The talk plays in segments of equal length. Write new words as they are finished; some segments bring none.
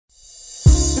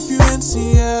in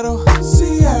Seattle,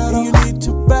 Seattle. You need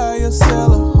to buy or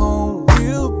sell a home.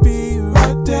 We'll be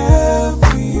right there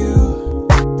for you.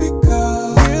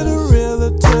 Because we're the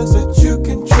realtors that you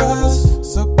can trust.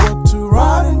 So go to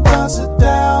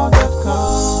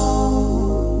ronanddonsitdown.com.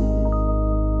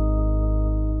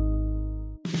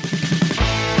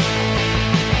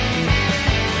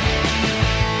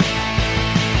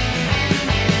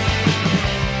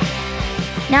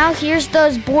 Now here's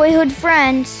those boyhood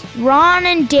friends, Ron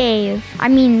and Dave. I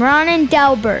mean, Ron and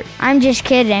Delbert. I'm just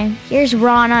kidding. Here's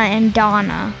Ronna and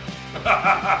Donna.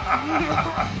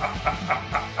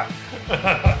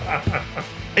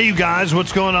 Hey, you guys,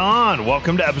 what's going on?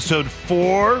 Welcome to episode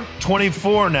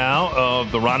 424 now of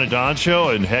the Ron and Don Show.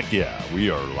 And heck yeah, we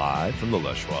are live from the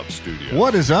Les Schwab studio.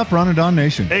 What is up, Ron and Don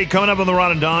Nation? Hey, coming up on the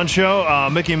Ron and Don Show,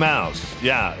 Mickey Mouse.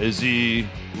 Yeah, is he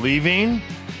leaving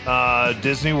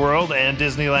Disney World and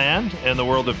Disneyland and the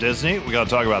world of Disney? We got to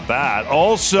talk about that.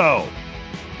 Also,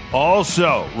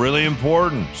 really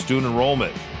important, student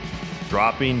enrollment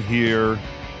dropping here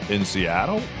in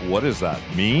Seattle. What does that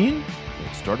mean?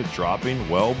 It started dropping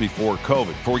well before COVID.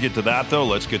 Before we get to that, though,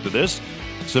 let's get to this.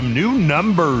 Some new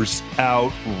numbers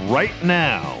out right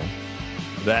now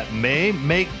that may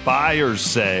make buyers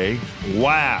say,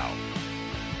 wow,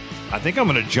 I think I'm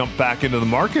going to jump back into the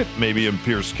market, maybe in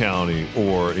Pierce County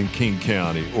or in King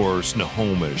County or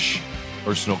Snohomish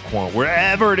or Snoqualmie,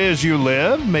 wherever it is you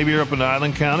live. Maybe you're up in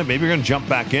Island County. Maybe you're going to jump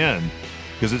back in,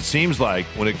 because it seems like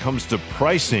when it comes to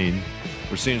pricing,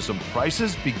 we're seeing some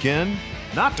prices begin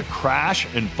not to crash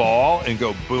and fall and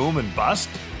go boom and bust,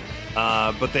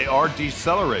 but they are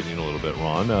decelerating a little bit,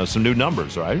 Ron. Some new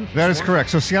numbers, right? That is correct.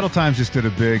 So Seattle Times just did a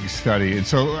big study. And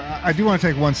so I do want to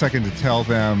take 1 second to tell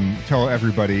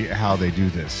everybody how they do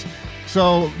this.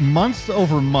 So month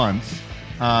over month,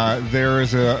 there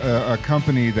is a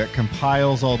company that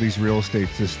compiles all these real estate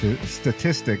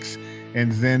statistics,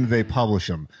 and then they publish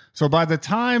them. So by the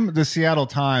time the Seattle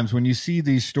Times, when you see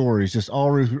these stories, just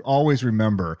always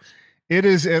remember, it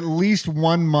is at least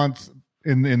 1 month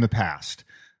in the past.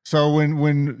 So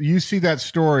when you see that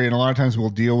story, and a lot of times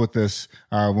we'll deal with this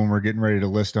when we're getting ready to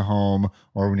list a home,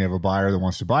 or when you have a buyer that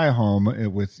wants to buy a home,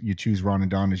 you choose Ron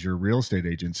and Don as your real estate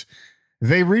agents.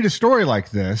 They read a story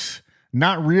like this,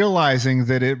 not realizing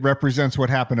that it represents what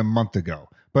happened a month ago.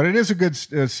 But it is a good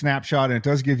snapshot, and it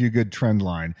does give you a good trend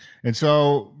line. And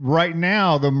so right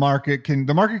now, the market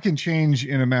can change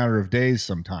in a matter of days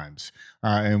sometimes,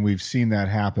 and we've seen that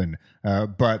happen.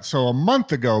 But so a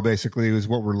month ago, basically, is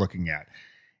what we're looking at.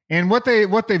 And what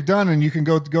they've done, and you can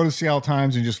go to Seattle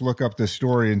Times and just look up this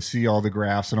story and see all the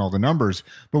graphs and all the numbers.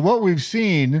 But what we've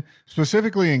seen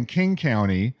specifically in King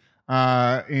County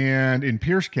and in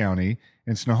Pierce County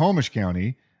and Snohomish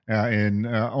County,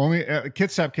 only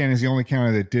Kitsap County is the only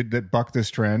county that bucked this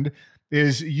trend,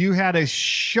 is you had a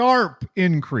sharp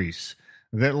increase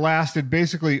that lasted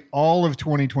basically all of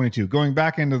 2022, going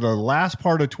back into the last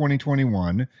part of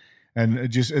 2021, and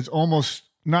it's almost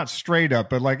not straight up,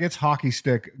 but like it's hockey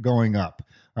stick going up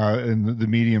in the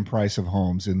median price of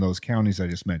homes in those counties I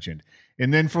just mentioned.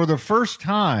 And then for the first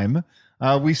time,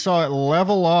 we saw it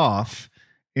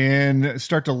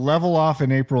start to level off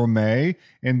in April and May.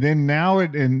 And then now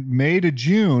in May to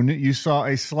June, you saw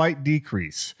a slight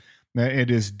decrease. It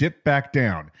is dipped back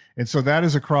down. And so that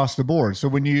is across the board. So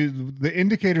the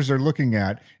indicators they're looking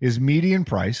at is median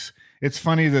price. It's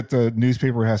funny that the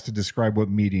newspaper has to describe what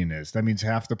median is. That means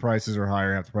half the prices are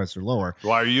higher, half the prices are lower.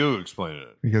 Why are you explaining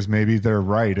it? Because maybe they're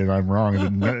right and I'm wrong,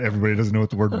 and everybody doesn't know what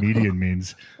the word median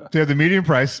means. So you have the median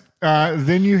price.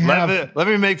 Then you have... Let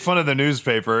me make fun of the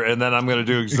newspaper, and then I'm going to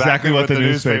do exactly what the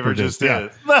newspaper just did.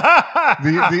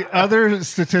 Yeah. The other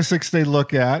statistics they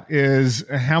look at is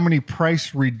how many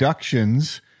price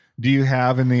reductions do you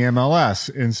have in the MLS.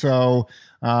 And so...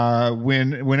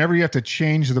 whenever you have to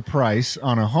change the price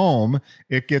on a home,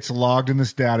 it gets logged in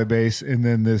this database, and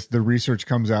then the research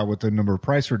comes out with the number of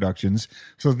price reductions.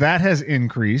 So that has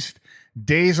increased.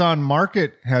 Days on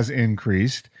market has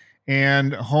increased,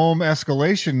 and home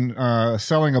escalation,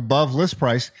 selling above list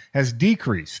price, has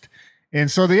decreased. And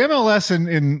so the MLS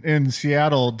in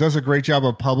Seattle does a great job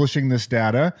of publishing this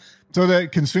data so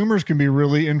that consumers can be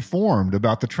really informed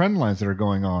about the trend lines that are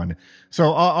going on.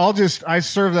 So I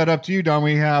serve that up to you, Don.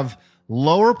 We have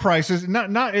lower prices.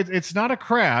 It's not a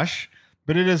crash,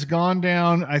 but it has gone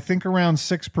down, I think, around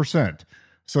 6%.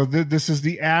 So this is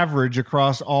the average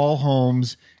across all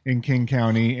homes in King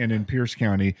County and in Pierce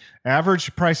County.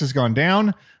 Average price has gone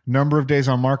down. Number of days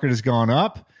on market has gone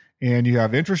up. and you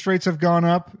have interest rates have gone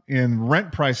up and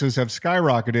rent prices have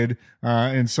skyrocketed.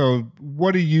 And so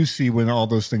what do you see when all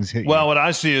those things hit you? Well, what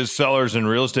I see is sellers and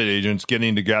real estate agents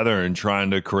getting together and trying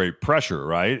to create pressure,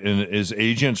 right? And as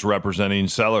agents representing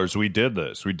sellers, we did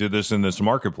this. We did this in this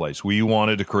marketplace. We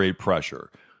wanted to create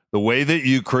pressure. The way that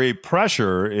you create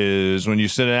pressure is when you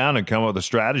sit down and come up with a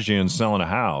strategy and selling a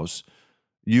house,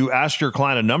 you ask your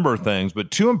client a number of things,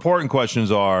 but two important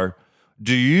questions are,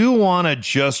 do you want to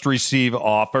just receive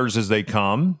offers as they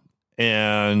come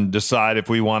and decide if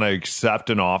we want to accept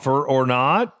an offer or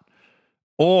not?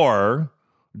 Or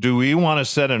do we want to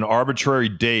set an arbitrary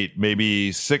date, maybe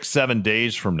 6-7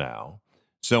 days from now?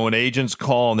 So when agents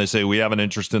call and they say, we have an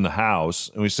interest in the house,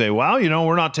 and we say, well,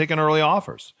 we're not taking early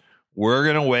offers. We're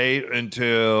going to wait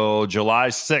until July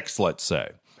 6th, let's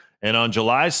say. And on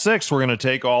July 6th, we're going to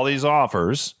take all these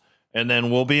offers, and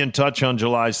then we'll be in touch on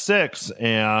July 6th.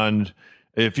 And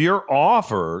if your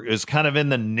offer is kind of in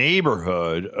the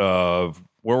neighborhood of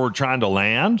where we're trying to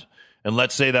land, and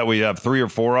let's say that we have 3 or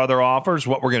 4 other offers,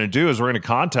 what we're going to do is we're going to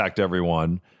contact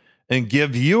everyone and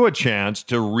give you a chance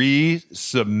to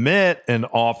resubmit and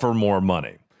offer more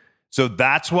money. So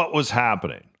that's what was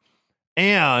happening.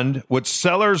 And what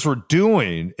sellers were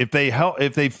doing, if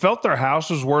they felt their house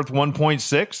was worth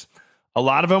 1.6, a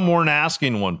lot of them weren't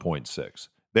asking 1.6.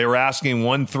 They were asking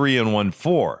 1.3 and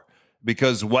 1.4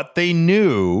 because what they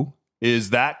knew is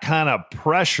that kind of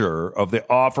pressure of the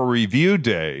offer review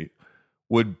day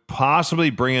would possibly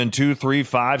bring in 2, 3,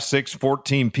 5, 6,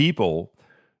 14 people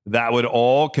that would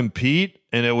all compete,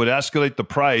 and it would escalate the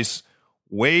price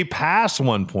way past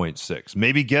 1.6,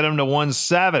 maybe get them to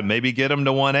 1.7, maybe get them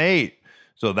to 1.8.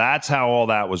 So that's how all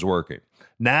that was working.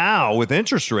 Now, with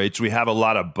interest rates, we have a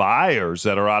lot of buyers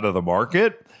that are out of the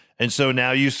market. And so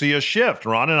now you see a shift.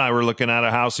 Ron and I were looking at a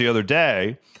house the other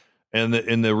day, and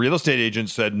the real estate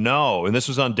agent said no. And this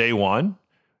was on day one.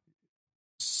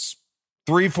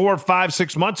 3, 4, 5,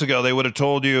 6 months ago, they would have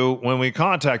told you when we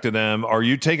contacted them, are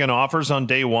you taking offers on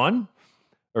day one?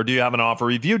 Or do you have an offer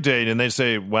review date? And they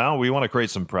say, well, we want to create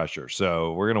some pressure,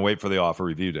 so we're going to wait for the offer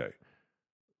review day.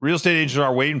 Real estate agents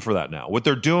are waiting for that now. What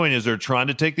they're doing is they're trying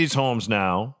to take these homes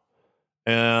now,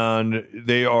 and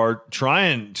they are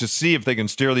trying to see if they can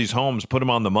steer these homes, put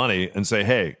them on the money, and say,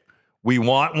 hey, we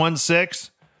want 1.6.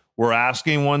 We're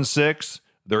asking 1.6.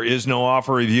 There is no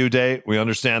offer review date. We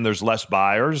understand there's less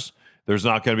buyers. There's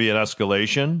not going to be an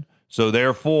escalation. So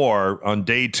therefore, on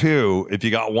day 2, if you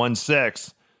got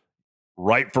 1.6,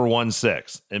 right for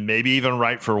 1.6, and maybe even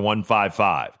right for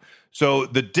 1.55. So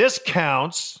the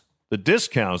discounts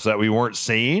that we weren't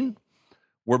seeing,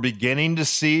 we're beginning to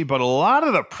see, but a lot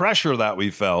of the pressure that we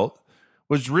felt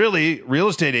was really real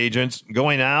estate agents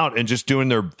going out and just doing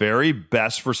their very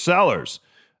best for sellers.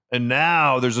 And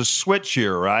now there's a switch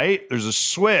here, right? There's a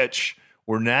switch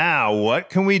where now what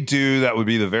can we do that would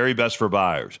be the very best for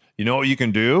buyers? You know what you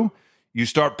can do? You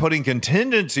start putting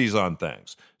contingencies on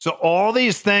things. So all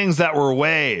these things that were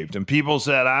waived, and people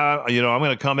said, I'm going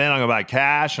to come in, I'm going to buy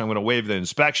cash, I'm going to waive the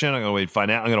inspection, I'm going to waive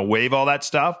finance, I'm going to waive all that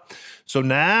stuff. So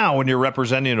now when you're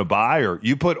representing a buyer,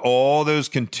 you put all those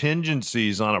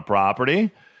contingencies on a property.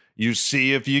 You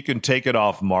see if you can take it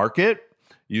off market.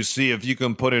 You see if you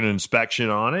can put an inspection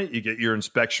on it. You get your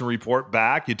inspection report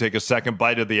back. You take a second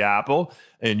bite of the apple,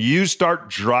 and you start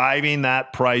driving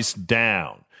that price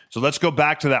down. So let's go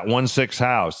back to that 1.6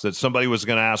 house that somebody was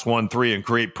going to ask 1.3 and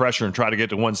create pressure and try to get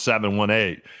to 1.7,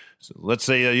 1.8. So let's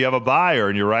say you have a buyer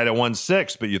and you're right at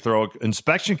 1.6, but you throw an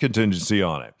inspection contingency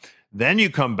on it. Then you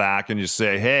come back and you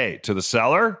say, hey, to the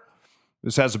seller,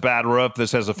 this has a bad roof,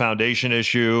 this has a foundation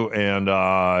issue,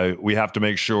 and we have to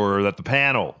make sure that the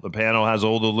panel has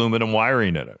old aluminum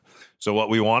wiring in it. So what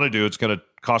we want to do, it's going to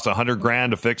cost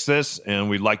 $100,000 to fix this, and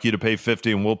we'd like you to pay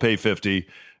 $50,000, and we'll pay $50,000.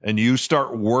 And you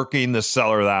start working the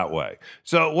seller that way.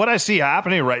 So what I see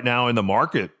happening right now in the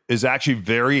market is actually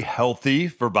very healthy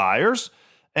for buyers.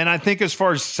 And I think as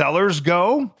far as sellers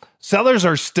go, sellers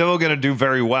are still going to do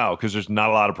very well because there's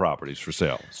not a lot of properties for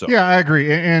sale. So yeah, I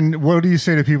agree. And what do you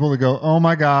say to people that go, oh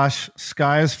my gosh,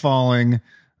 sky is falling.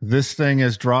 This thing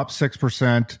has dropped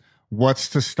 6%. What's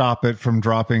to stop it from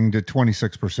dropping to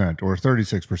 26% or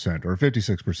 36% or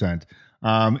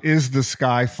 56%? Is the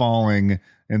sky falling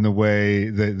in the way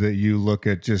that you look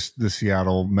at just the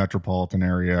Seattle metropolitan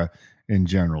area in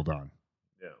general, Don?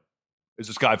 Yeah. Is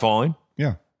the sky falling?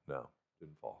 Yeah. No,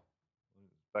 didn't fall.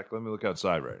 In fact, let me look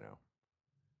outside right now.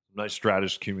 Nice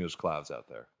stratus-cumulus clouds out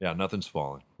there. Yeah, nothing's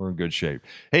falling. We're in good shape.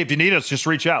 Hey, if you need us, just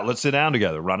reach out. Let's sit down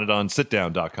together. Run it on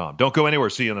sitdown.com. Don't go anywhere.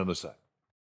 See you on the other side.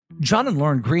 John and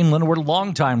Lauren Greenland were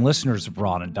longtime listeners of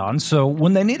Ron and Don, so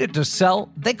when they needed to sell,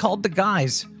 they called the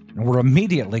guys, and were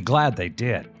immediately glad they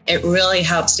did. It really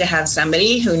helps to have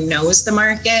somebody who knows the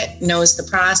market, knows the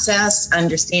process,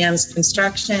 understands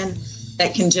construction,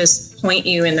 that can just point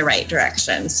you in the right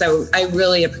direction. So I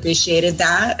really appreciated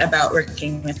that about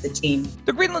working with the team.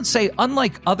 The Greenlands say,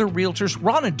 unlike other realtors,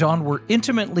 Ron and Dawn were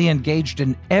intimately engaged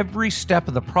in every step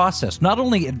of the process, not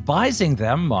only advising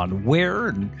them on where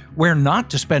and where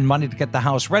not to spend money to get the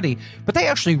house ready, but they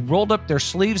actually rolled up their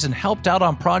sleeves and helped out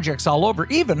on projects all over,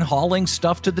 even hauling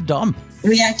stuff to the dump.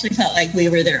 We actually felt like we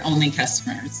were their only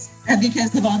customers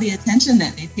because of all the attention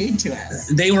that they paid to us.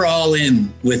 They were all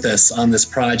in with us on this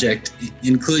project,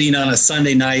 including on a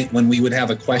Sunday night when we would have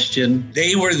a question.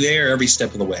 They were there every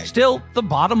step of the way. Still, the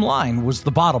bottom line was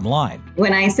the bottom line.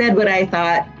 When I said what I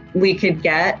thought we could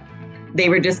get, they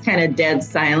were just kind of dead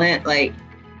silent, like,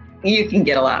 you can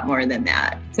get a lot more than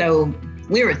that. So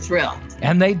we were thrilled.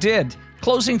 And they did,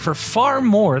 closing for far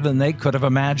more than they could have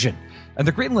imagined. And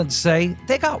the Greenlands say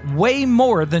they got way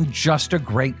more than just a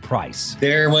great price.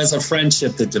 There was a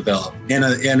friendship that developed and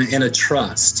a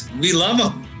trust. We love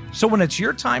them. So when it's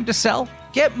your time to sell,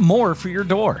 get more for your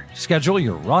door. Schedule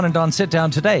your Ron and Dawn sit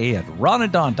down today at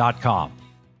ronanddon.com.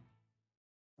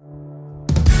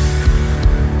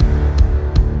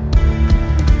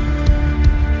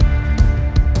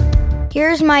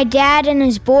 Here's my dad and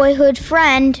his boyhood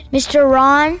friend, Mr.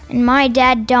 Ron, and my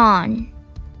dad, Don.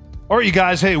 All right, you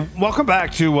guys. Hey, welcome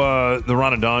back to the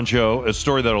Ron and Don Show. A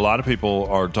story that a lot of people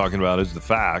are talking about is the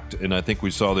fact, and I think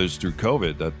we saw this through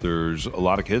COVID, that there's a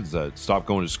lot of kids that stopped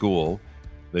going to school.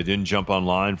 They didn't jump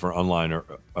online for online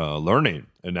learning,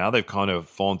 and now they've kind of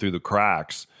fallen through the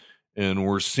cracks. And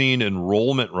we're seeing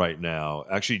enrollment right now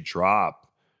actually drop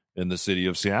in the city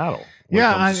of Seattle.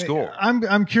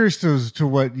 I'm curious to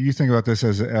what you think about this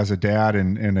as a dad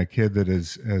and a kid that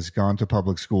has gone to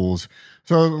public schools.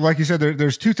 So, like you said,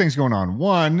 there's two things going on.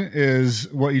 One is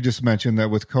what you just mentioned, that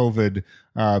with COVID,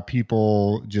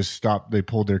 people just stopped. They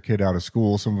pulled their kid out of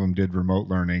school. Some of them did remote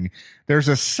learning. There's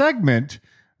a segment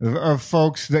of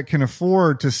folks that can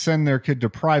afford to send their kid to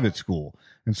private school,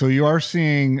 and so you are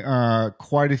seeing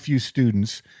quite a few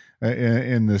students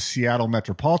in the Seattle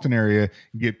metropolitan area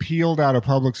get peeled out of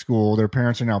public school. Their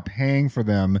parents are now paying for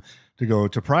them to go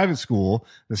to private school.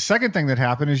 The second thing that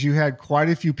happened is you had quite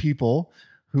a few people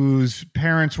whose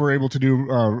parents were able to do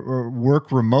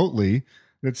work remotely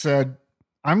that said,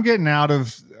 I'm getting out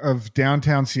of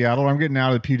downtown Seattle. I'm getting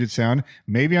out of Puget Sound.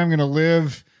 Maybe I'm going to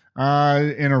live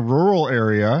in a rural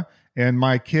area, and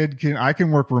I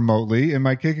can work remotely, and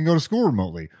my kid can go to school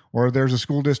remotely, or there's a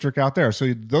school district out there.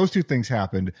 So those two things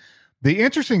happened. The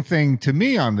interesting thing to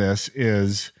me on this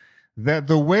is that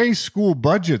the way school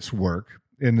budgets work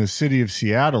in the city of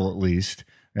Seattle, at least,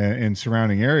 and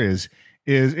surrounding areas,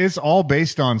 is it's all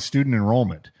based on student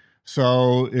enrollment.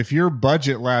 So if your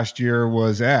budget last year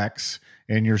was X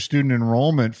and your student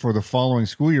enrollment for the following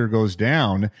school year goes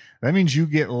down, that means you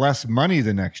get less money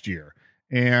the next year.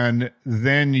 And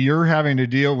then you're having to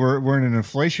deal, we're in an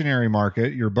inflationary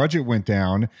market, your budget went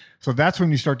down. So that's when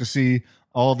you start to see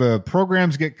all the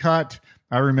programs get cut.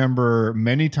 I remember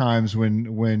many times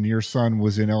when your son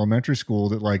was in elementary school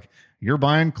that, like, you're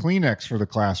buying Kleenex for the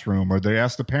classroom, or they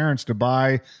asked the parents to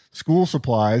buy school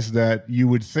supplies that you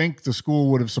would think the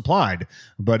school would have supplied.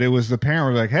 But it was the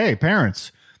parent like, hey,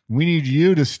 parents, we need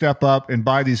you to step up and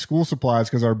buy these school supplies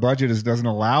because our budget doesn't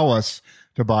allow us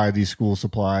to buy these school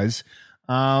supplies.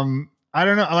 I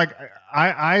don't know. Like,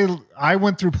 I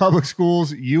went through public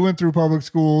schools. You went through public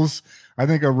schools. I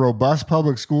think a robust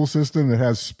public school system that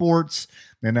has sports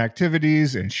and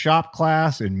activities and shop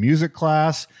class and music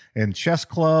class and chess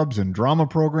clubs and drama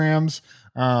programs.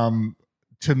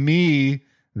 To me,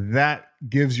 that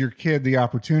gives your kid the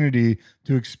opportunity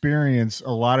to experience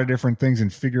a lot of different things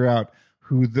and figure out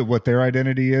what their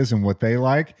identity is and what they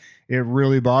like. It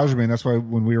really bothers me. And that's why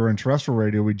when we were in terrestrial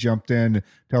radio, we jumped in to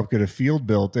help get a field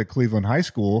built at Cleveland High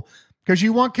School, because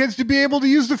you want kids to be able to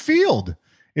use the field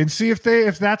and see if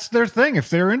that's their thing, if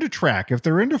they're into track, if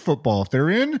they're into football, if they're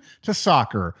into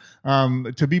soccer,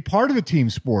 to be part of a team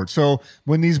sport. So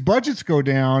when these budgets go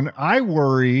down, I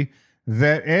worry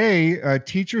that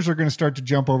teachers are going to start to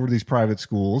jump over to these private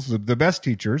schools. The best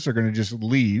teachers are going to just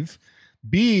leave.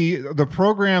 B, all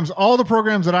the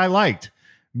programs that I liked,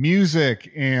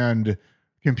 music and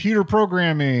computer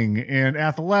programming and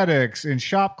athletics and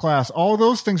shop class, all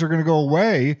those things are going to go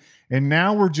away. And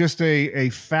now we're just a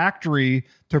factory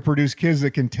to produce kids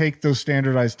that can take those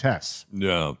standardized tests.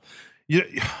 Yeah.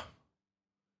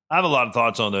 I have a lot of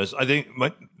thoughts on this. I think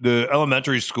the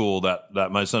elementary school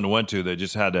that my son went to, they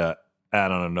just had to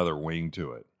add on another wing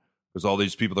to it. There's all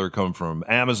these people that are coming from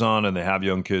Amazon, and they have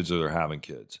young kids or they're having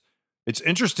kids. It's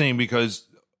interesting because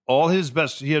all his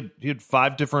best, he had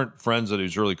 5 different friends that he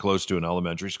was really close to in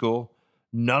elementary school.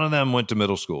 None of them went to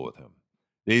middle school with him.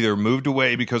 They either moved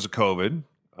away because of COVID.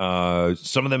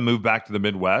 Some of them moved back to the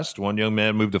Midwest. One young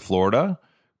man moved to Florida.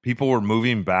 People were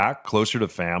moving back closer to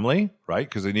family, right?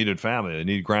 Because they needed family. They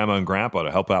needed grandma and grandpa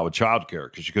to help out with childcare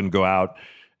because you couldn't go out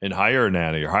and hire a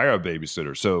nanny or hire a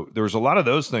babysitter. So there was a lot of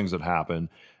those things that happened.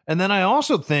 And then I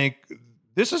also think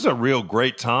this is a real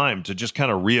great time to just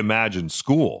kind of reimagine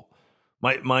school.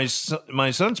 My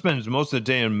son spends most of the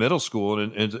day in middle school,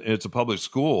 and it's a public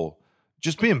school,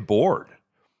 just being bored.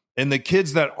 And the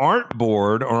kids that aren't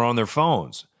bored are on their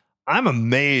phones. I'm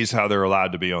amazed how they're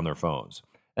allowed to be on their phones.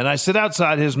 And I sit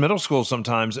outside his middle school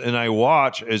sometimes, and I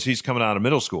watch as he's coming out of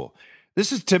middle school.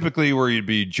 This is typically where you'd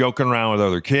be joking around with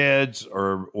other kids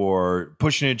or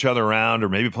pushing each other around or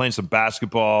maybe playing some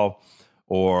basketball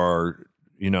or,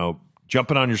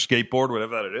 jumping on your skateboard,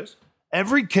 whatever that it is.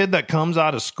 Every kid that comes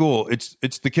out of school, it's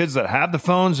the kids that have the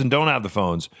phones and don't have the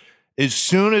phones. As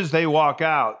soon as they walk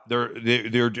out, they're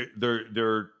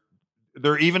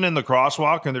even in the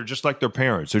crosswalk and they're just like their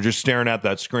parents. They're just staring at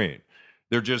that screen.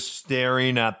 They're just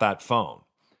staring at that phone.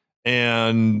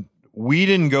 And we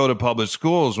didn't go to public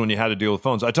schools when you had to deal with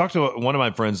phones. I talked to one of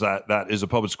my friends that is a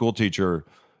public school teacher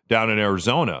down in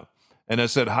Arizona. And I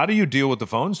said, how do you deal with the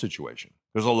phone situation?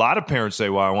 Because a lot of parents say,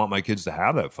 well, I want my kids to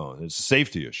have that phone. It's a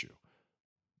safety issue.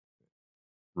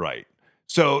 Right.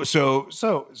 So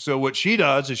what she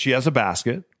does is she has a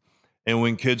basket. And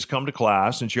when kids come to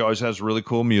class, and she always has really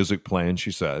cool music playing,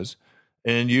 she says,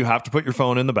 and you have to put your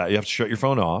phone in the basket. You have to shut your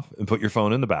phone off and put your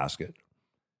phone in the basket.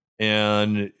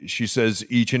 And she says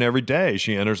each and every day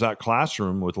she enters that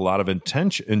classroom with a lot of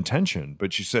intention.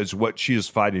 But she says what she is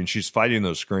fighting, she's fighting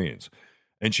those screens.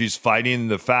 And she's fighting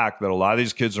the fact that a lot of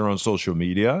these kids are on social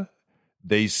media.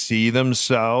 They see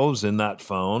themselves in that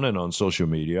phone and on social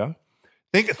media.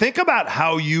 Think about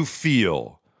how you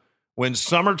feel when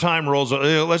summertime rolls.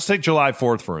 Let's take July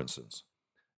 4th, for instance.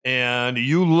 And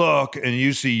you look and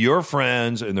you see your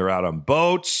friends and they're out on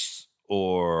boats,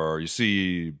 or you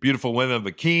see beautiful women in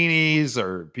bikinis,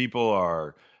 or people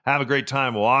are having a great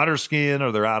time water skiing,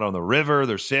 or they're out on the river,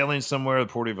 they're sailing somewhere, the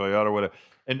Puerto Vallarta, or whatever.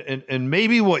 And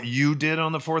maybe what you did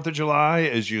on the 4th of July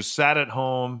is you sat at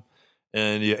home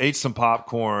and you ate some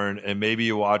popcorn and maybe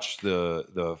you watched the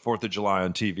 4th of July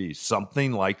on TV,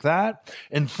 something like that.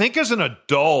 And think as an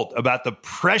adult about the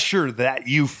pressure that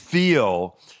you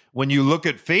feel when you look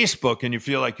at Facebook and you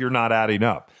feel like you're not adding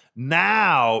up.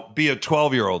 Now be a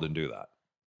 12-year-old and do that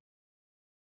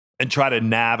and try to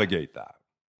navigate that.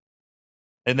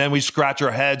 And then we scratch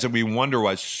our heads and we wonder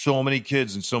why so many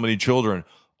kids and so many children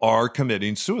are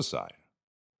committing suicide.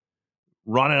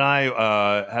 Ron and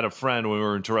I had a friend when we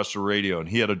were in terrestrial radio, and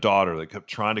he had a daughter that kept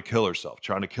trying to kill herself.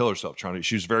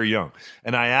 She was very young.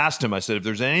 And I asked him, I said, if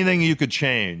there's anything you could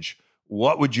change,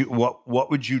 what would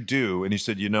you do? And he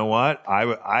said, you know what?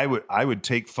 I would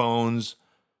take phones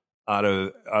out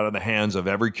of the hands of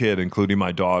every kid, including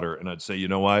my daughter. And I'd say, you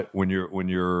know what? When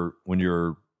you're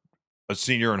a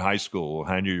senior in high school, we'll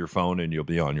hand you your phone and you'll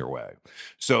be on your way.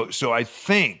 So I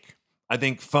think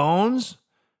phones,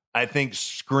 I think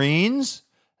screens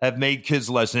have made kids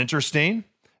less interesting.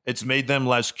 It's made them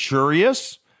less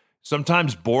curious.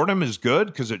 Sometimes boredom is good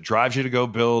because it drives you to go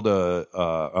build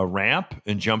a ramp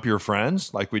and jump your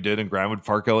friends like we did in Grandwood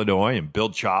Park, Illinois, and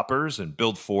build choppers and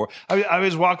build forts. I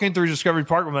was walking through Discovery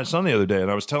Park with my son the other day,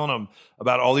 and I was telling him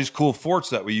about all these cool forts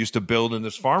that we used to build in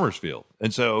this farmer's field.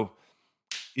 And so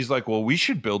he's like, well, we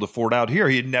should build a fort out here.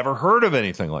 He had never heard of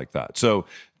anything like that. So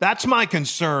that's my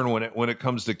concern when it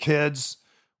comes to kids,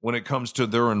 when it comes to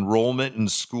their enrollment in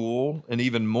school. And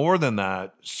even more than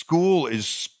that, school is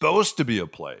supposed to be a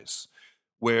place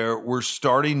where we're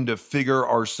starting to figure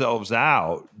ourselves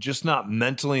out, just not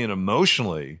mentally and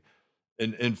emotionally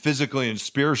and physically and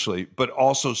spiritually, but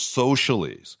also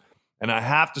socially. And I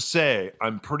have to say,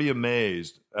 I'm pretty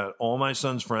amazed at all my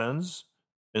son's friends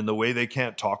and the way they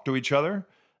can't talk to each other.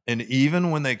 And even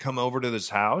when they come over to this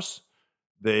house,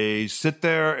 they sit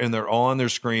there and they're all on their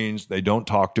screens. They don't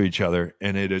talk to each other.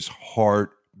 And it is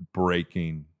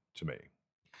heartbreaking to me.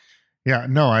 Yeah,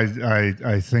 no,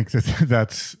 I think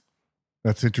that's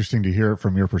interesting to hear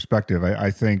from your perspective. I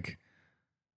think,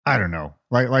 I don't know,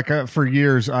 like for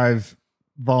years, I've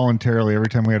voluntarily, every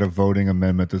time we had a voting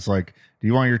amendment that's like, do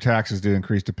you want your taxes to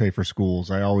increase to pay for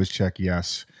schools? I always check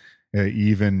yes,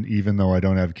 even though I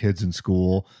don't have kids in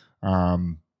school.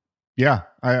 Yeah,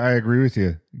 I agree with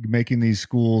you. Making these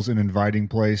schools an inviting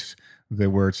place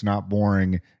where it's not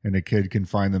boring and a kid can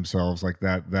find themselves like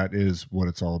that. That is what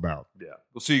it's all about. Yeah.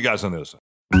 We'll see you guys on the other side.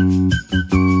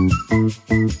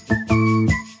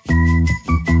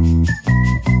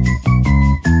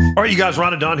 All right, you guys,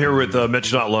 Ron and Don here with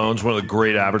Mitch Not Loans, one of the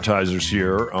great advertisers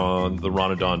here on the Ron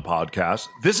and Don podcast.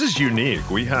 This is unique.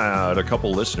 We had a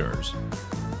couple listeners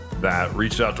that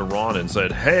reached out to Ron and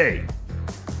said, hey,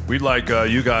 we'd like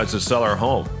you guys to sell our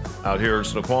home out here in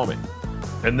Snoqualmie.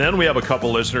 And then we have a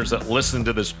couple listeners that listened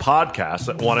to this podcast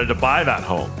that wanted to buy that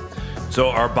home. So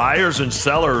our buyers and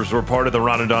sellers were part of the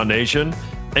Ron and Don Nation.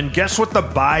 And guess what the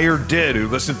buyer did who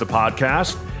listened to the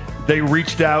podcast? They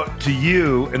reached out to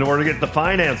you in order to get the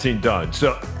financing done.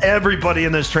 So everybody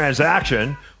in this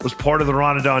transaction was part of the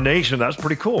Ron and Don Nation. That was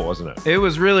pretty cool, wasn't it? It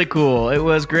was really cool. It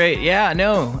was great. Yeah,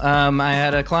 no. I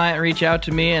had a client reach out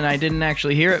to me, and I didn't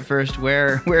actually hear at first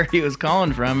where he was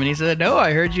calling from. And he said, no,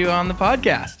 I heard you on the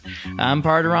podcast. I'm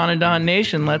part of Ron and Don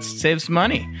Nation. Let's save some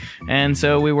money. And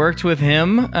so we worked with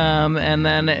him. And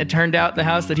then it turned out the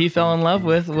house that he fell in love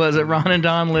with was a Ron and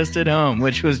Don listed home,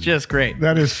 which was just great.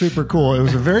 That is super cool. It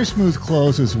was a very smooth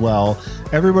close as well.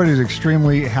 Everybody's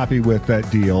extremely happy with that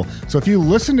deal. So if you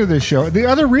listen to this show, the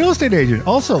other real estate agent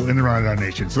also in the Ron and Don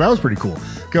Nation. So that was pretty cool.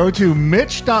 Go to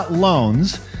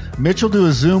Mitch.loans. Mitch will do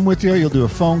a Zoom with you. You'll do a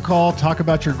phone call, talk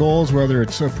about your goals, whether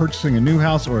it's purchasing a new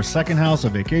house or a second house, a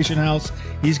vacation house.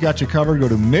 He's got you covered. Go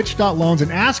to Mitch.loans and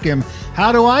ask him,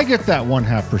 how do I get that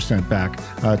 0.5%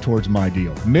 back towards my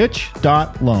deal?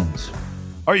 Mitch.loans.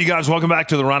 All right, you guys, welcome back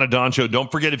to the Ron and Don Show. Don't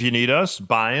forget, if you need us,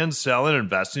 buying, selling,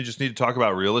 investing, you just need to talk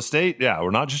about real estate. Yeah,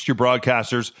 we're not just your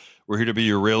broadcasters. We're here to be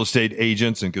your real estate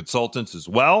agents and consultants as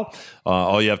well.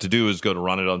 All you have to do is go to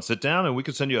Ron and Don Sit Down, and we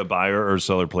can send you a buyer or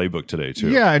seller playbook today, too.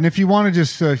 Yeah, and if you want to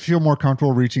just feel more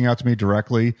comfortable reaching out to me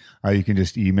directly, you can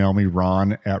just email me,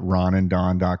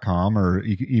 ron@ronanddon.com, or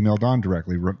you can email Don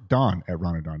directly,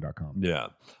 don@ronanddon.com. Yeah.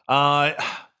 I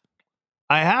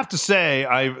have to say,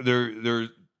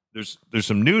 there's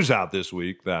some news out this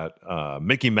week that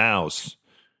Mickey Mouse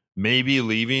may be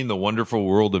leaving the wonderful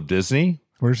world of Disney.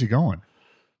 Where's he going?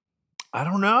 I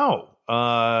don't know.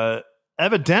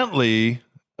 Evidently,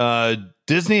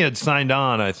 Disney had signed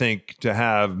on, I think, to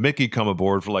have Mickey come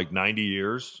aboard for like 90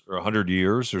 years or 100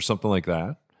 years or something like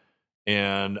that.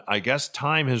 And I guess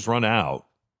time has run out.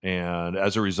 And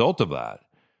as a result of that,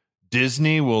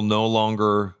 Disney will no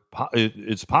longer,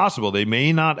 it's possible they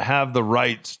may not have the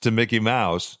rights to Mickey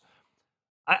Mouse.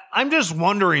 I'm just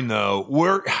wondering,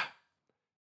 though,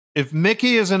 if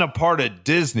Mickey isn't a part of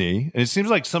Disney, and it seems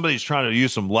like somebody's trying to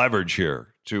use some leverage here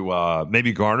to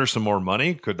maybe garner some more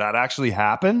money, could that actually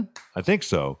happen? I think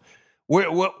so.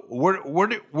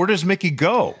 Where does Mickey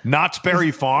go? Knott's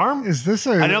Berry Farm? Is this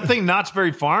I don't think Knott's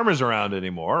Berry Farm is around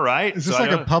anymore, right? Is this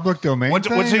like a public domain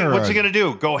thing? What's he going to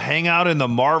do? Go hang out in the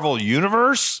Marvel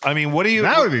Universe? I mean, what do you...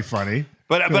 That would be funny.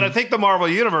 But I think the Marvel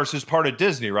Universe is part of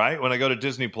Disney, right? When I go to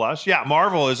Disney Plus, yeah,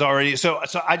 Marvel is already... So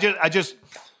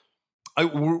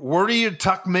where do you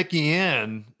tuck Mickey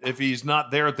in if he's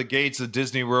not there at the gates of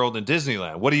Disney World and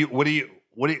Disneyland? What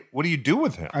do you do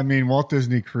with him? I mean, Walt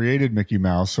Disney created Mickey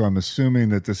Mouse, so I'm assuming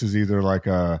that this is either like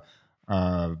a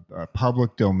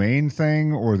public domain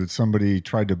thing, or that somebody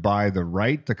tried to buy the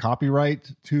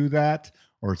copyright to that,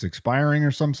 or it's expiring or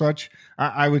some such.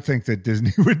 I would think that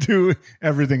Disney would do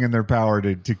everything in their power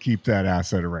to keep that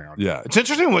asset around. Yeah. It's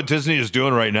interesting what Disney is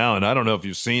doing right now, and I don't know if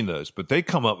you've seen this, but they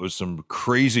come up with some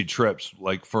crazy trips,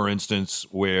 like, for instance,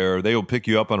 where they will pick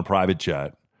you up on a private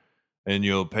jet, and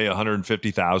you'll pay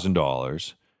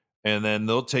 $150,000, and then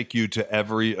they'll take you to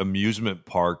every amusement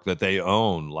park that they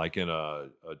own, like in a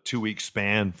 2-week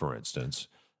span, for instance.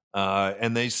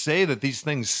 And they say that these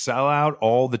things sell out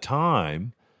all the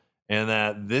time, and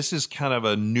that this is kind of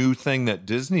a new thing that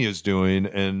Disney is doing,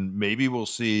 and maybe we'll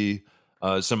see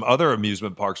some other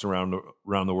amusement parks around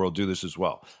the world do this as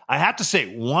well. I have to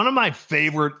say, one of my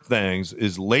favorite things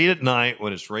is late at night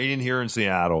when it's raining here in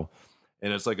Seattle,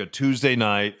 and it's like a Tuesday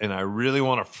night, and I really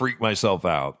want to freak myself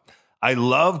out. I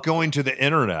love going to the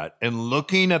internet and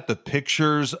looking at the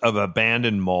pictures of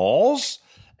abandoned malls.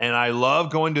 And I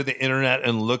love going to the internet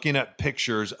and looking at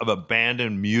pictures of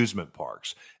abandoned amusement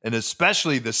parks, and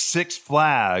especially the Six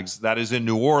Flags that is in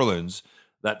New Orleans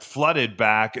that flooded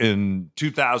back in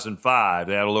 2005.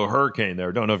 They had a little hurricane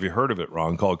there. Don't know if you heard of it,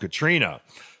 Ron, called Katrina.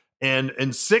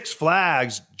 And Six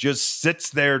Flags just sits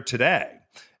there today.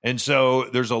 And so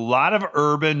there's a lot of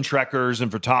urban trekkers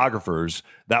and photographers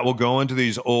that will go into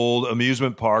these old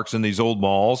amusement parks and these old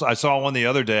malls. I saw one the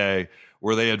other day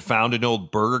where they had found an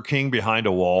old Burger King behind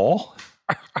a wall.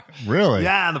 Really?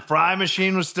 Yeah, and the fry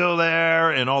machine was still there,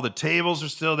 and all the tables were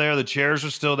still there, the chairs were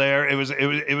still there. It was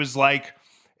like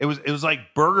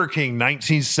Burger King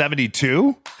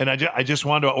 1972, and I just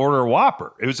wanted to order a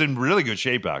Whopper. It was in really good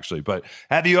shape, actually. But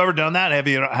have you ever done that? Have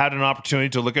you had an opportunity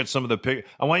to look at some of the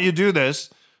I want you to do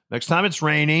this next time it's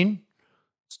raining.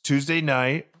 It's Tuesday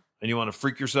night. and you want to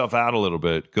freak yourself out a little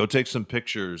bit, go take some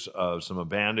pictures of some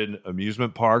abandoned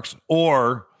amusement parks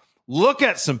or look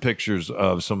at some pictures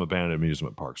of some abandoned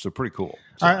amusement parks. They're pretty cool.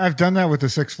 So, I've done that with the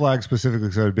Six Flags specifically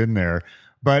because I've been there.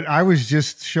 But I was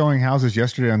just showing houses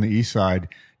yesterday on the east side.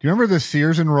 Do you remember the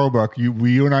Sears in Roebuck?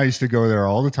 You and I used to go there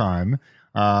all the time.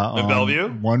 in Bellevue?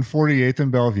 148th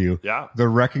in Bellevue. Yeah. The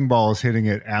wrecking ball is hitting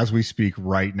it as we speak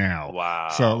right now. Wow.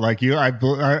 So like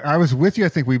I was with you. I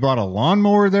think we bought a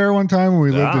lawnmower there one time when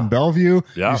we lived in Bellevue.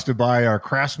 Yeah. Used to buy our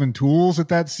Craftsman tools at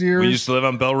that Sears. We used to live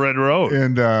on Bell Red Road.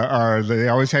 And they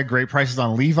always had great prices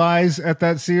on Levi's at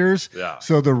that Sears. Yeah.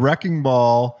 So the wrecking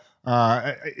ball,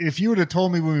 if you would have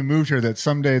told me when we moved here that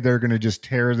someday they're going to just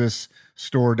tear this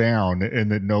store down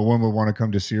and that no one would want to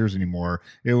come to Sears anymore,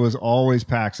 it was always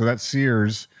packed. So that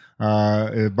Sears, by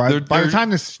the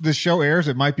time this show airs,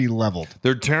 it might be leveled.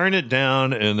 They're tearing it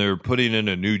down and they're putting in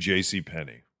a new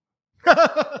JCPenney.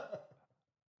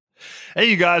 Hey,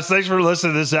 you guys, thanks for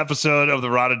listening to this episode of the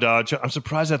Ron and Don Show. I'm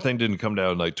surprised that thing didn't come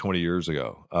down like 20 years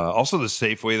ago. Also, the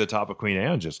Safeway at the top of Queen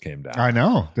Anne just came down. I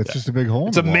know. That's just a big hole.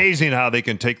 It's amazing how they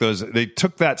can take those. They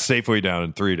took that Safeway down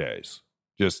in 3 days.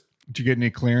 Just Did you get any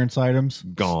clearance items?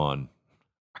 gone.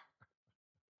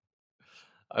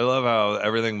 I love how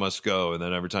everything must go, and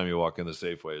then every time you walk in the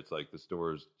Safeway, it's like the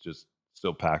store is just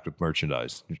still packed with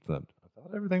merchandise. I thought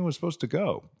everything was supposed to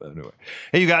go. But anyway.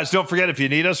 Hey, you guys, don't forget, if you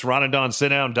need us,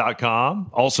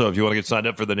 ronanddonsitdown.com. Also, if you want to get signed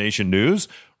up for the Nation News,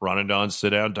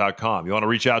 ronanddonsitdown.com. You want to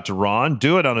reach out to Ron,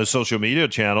 do it on his social media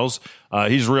channels.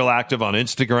 He's real active on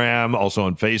Instagram, also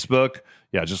on Facebook.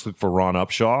 Yeah, just look for Ron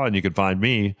Upshaw, and you can find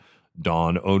me,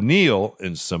 Don O'Neill,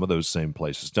 in some of those same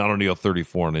places. Don O'Neill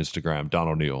 34 on Instagram, Don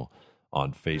O'Neill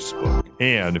on Facebook.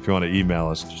 And if you want to email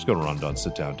us, just go to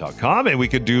ronanddonsitdown.com and we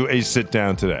could do a sit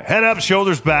down today. Head up,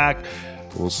 shoulders back.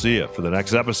 We'll see you for the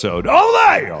next episode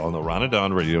only on the Ron and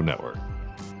Don Radio Network.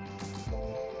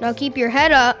 Now keep your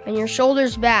head up and your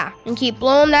shoulders back and keep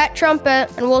blowing that trumpet,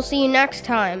 and we'll see you next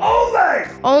time.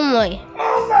 Only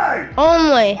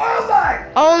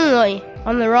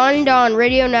on the Ron and Don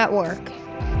Radio Network.